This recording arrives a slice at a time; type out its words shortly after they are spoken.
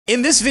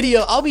In this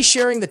video, I'll be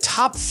sharing the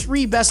top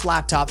 3 best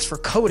laptops for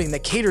coding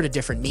that cater to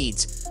different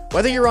needs.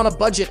 Whether you're on a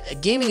budget, a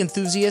gaming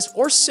enthusiast,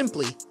 or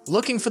simply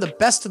looking for the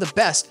best of the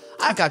best,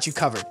 I've got you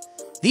covered.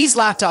 These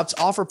laptops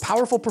offer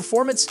powerful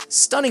performance,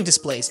 stunning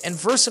displays, and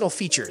versatile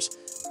features.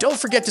 Don't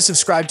forget to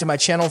subscribe to my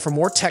channel for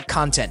more tech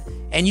content,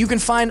 and you can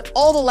find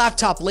all the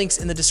laptop links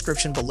in the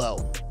description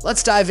below.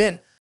 Let's dive in.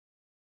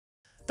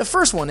 The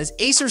first one is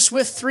Acer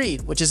Swift 3,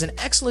 which is an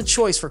excellent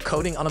choice for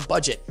coding on a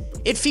budget.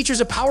 It features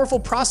a powerful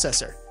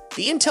processor,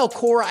 the Intel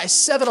Core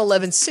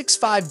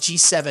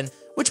i7-1165G7,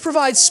 which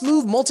provides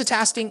smooth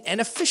multitasking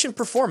and efficient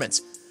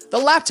performance. The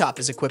laptop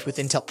is equipped with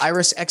Intel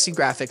Iris Xe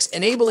graphics,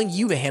 enabling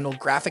you to handle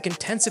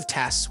graphic-intensive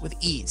tasks with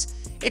ease.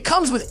 It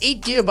comes with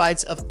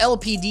 8GB of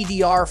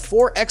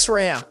LPDDR4X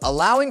RAM,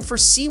 allowing for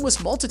seamless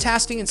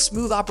multitasking and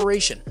smooth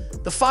operation.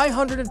 The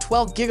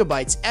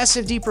 512GB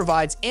SSD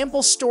provides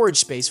ample storage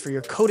space for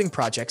your coding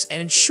projects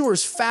and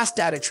ensures fast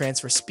data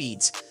transfer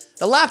speeds.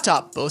 The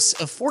laptop boasts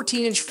a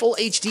 14-inch Full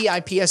HD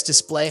IPS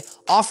display,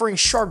 offering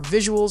sharp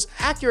visuals,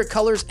 accurate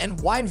colors,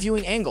 and wide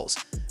viewing angles.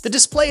 The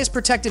display is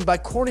protected by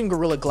Corning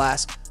Gorilla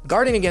Glass,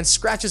 guarding against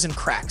scratches and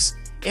cracks.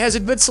 It has a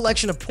good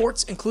selection of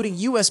ports, including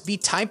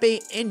USB Type-A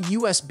and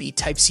USB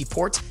Type-C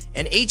ports,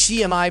 an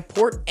HDMI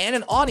port, and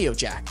an audio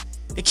jack.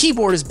 The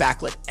keyboard is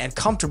backlit and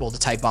comfortable to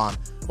type on,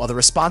 while the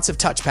responsive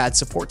touchpad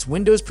supports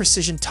Windows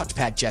Precision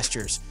touchpad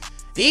gestures.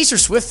 The Acer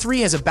Swift 3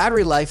 has a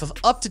battery life of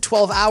up to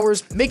 12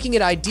 hours, making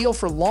it ideal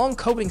for long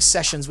coding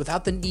sessions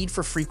without the need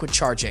for frequent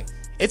charging.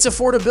 Its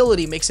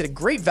affordability makes it a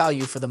great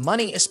value for the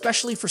money,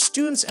 especially for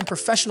students and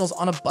professionals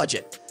on a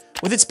budget.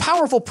 With its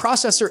powerful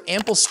processor,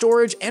 ample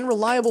storage, and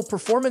reliable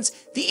performance,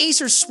 the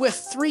Acer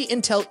Swift 3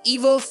 Intel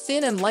Evo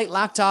thin and light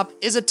laptop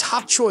is a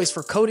top choice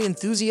for coding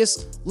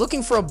enthusiasts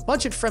looking for a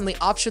budget-friendly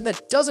option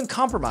that doesn't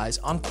compromise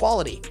on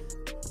quality.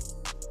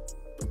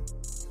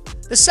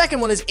 The second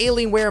one is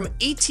Alienware Weam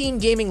 18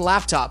 gaming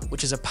laptop,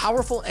 which is a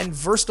powerful and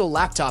versatile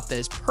laptop that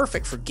is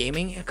perfect for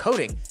gaming and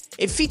coding.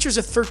 It features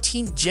a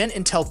 13th Gen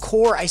Intel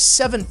Core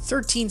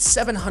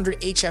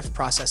i7-13700HF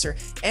processor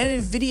and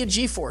an NVIDIA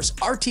GeForce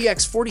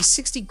RTX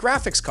 4060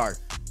 graphics card,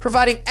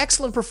 providing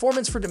excellent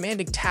performance for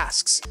demanding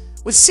tasks.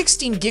 With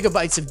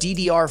 16GB of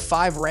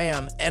DDR5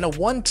 RAM and a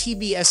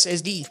 1TB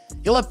SSD,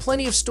 you'll have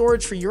plenty of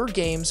storage for your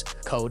games,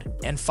 code,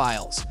 and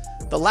files.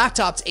 The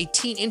laptop's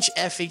 18-inch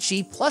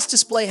FHD Plus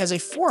display has a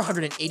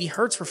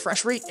 480Hz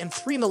refresh rate and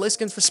 3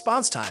 milliseconds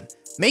response time,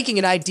 making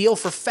it ideal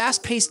for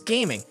fast-paced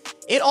gaming.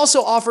 It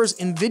also offers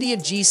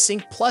NVIDIA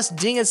G-Sync Plus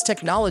DingEdge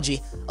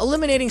technology,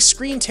 eliminating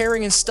screen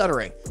tearing and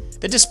stuttering.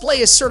 The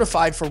display is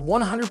certified for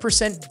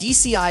 100%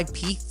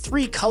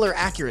 DCI-P3 color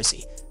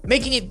accuracy,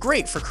 making it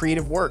great for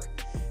creative work.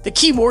 The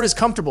keyboard is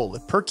comfortable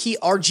with per-key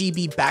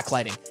RGB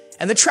backlighting,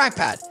 and the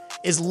trackpad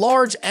is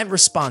large and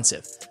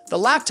responsive. The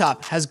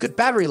laptop has good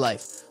battery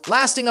life,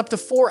 lasting up to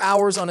 4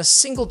 hours on a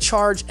single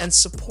charge and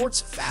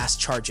supports fast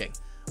charging.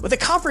 With a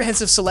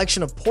comprehensive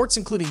selection of ports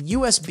including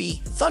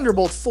USB,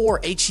 Thunderbolt 4,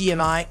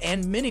 HDMI,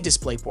 and mini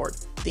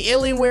DisplayPort, the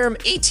Alienware Weam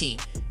 18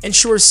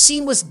 ensures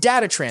seamless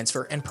data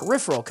transfer and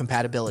peripheral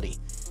compatibility.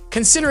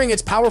 Considering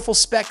its powerful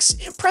specs,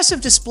 impressive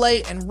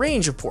display, and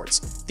range of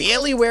ports, the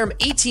Alienware Weam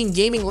 18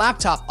 gaming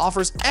laptop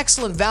offers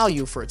excellent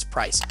value for its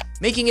price,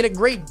 making it a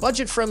great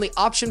budget-friendly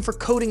option for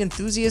coding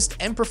enthusiasts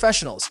and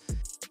professionals.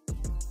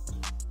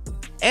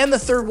 And the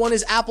third one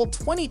is Apple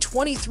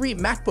 2023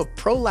 MacBook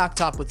Pro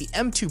laptop with the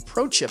M2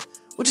 Pro chip,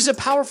 which is a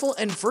powerful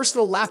and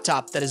versatile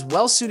laptop that is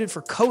well suited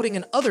for coding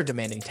and other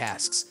demanding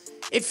tasks.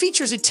 It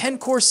features a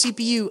 10-core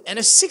CPU and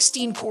a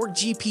 16-core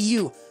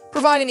GPU,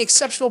 providing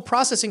exceptional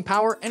processing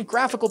power and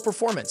graphical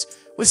performance.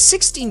 With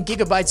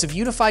 16GB of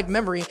unified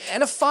memory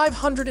and a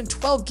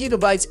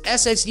 512GB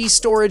SSD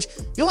storage,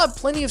 you'll have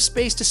plenty of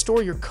space to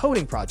store your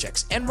coding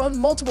projects and run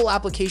multiple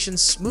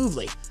applications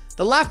smoothly.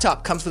 The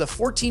laptop comes with a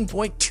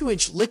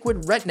 14.2-inch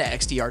liquid Retina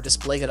XDR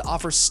display that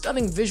offers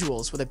stunning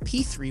visuals with a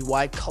P3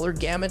 wide color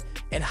gamut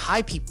and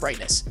high peak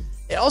brightness.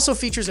 It also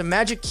features a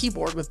Magic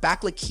Keyboard with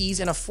backlit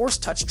keys and a Force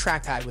Touch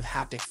trackpad with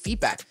haptic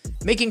feedback,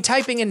 making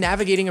typing and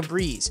navigating a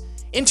breeze.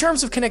 In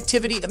terms of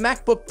connectivity, the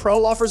MacBook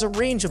Pro offers a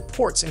range of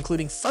ports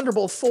including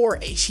Thunderbolt 4,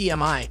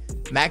 HDMI,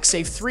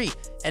 MagSafe 3,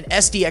 an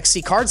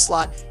SDXC card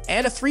slot,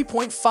 and a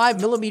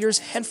 3.5mm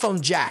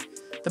headphone jack.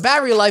 The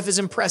battery life is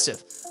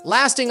impressive,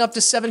 lasting up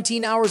to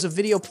 17 hours of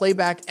video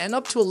playback and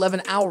up to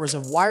 11 hours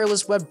of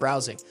wireless web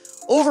browsing.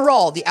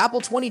 Overall, the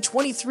Apple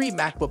 2023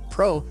 MacBook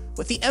Pro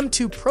with the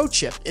M2 Pro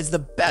chip is the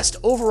best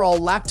overall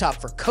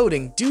laptop for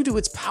coding due to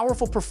its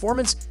powerful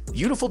performance,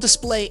 beautiful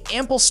display,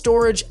 ample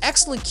storage,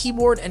 excellent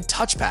keyboard and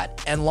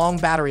touchpad, and long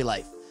battery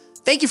life.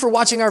 Thank you for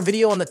watching our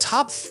video on the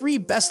top 3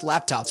 best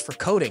laptops for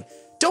coding.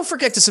 Don't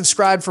forget to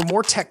subscribe for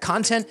more tech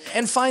content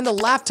and find the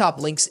laptop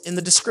links in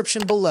the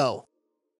description below.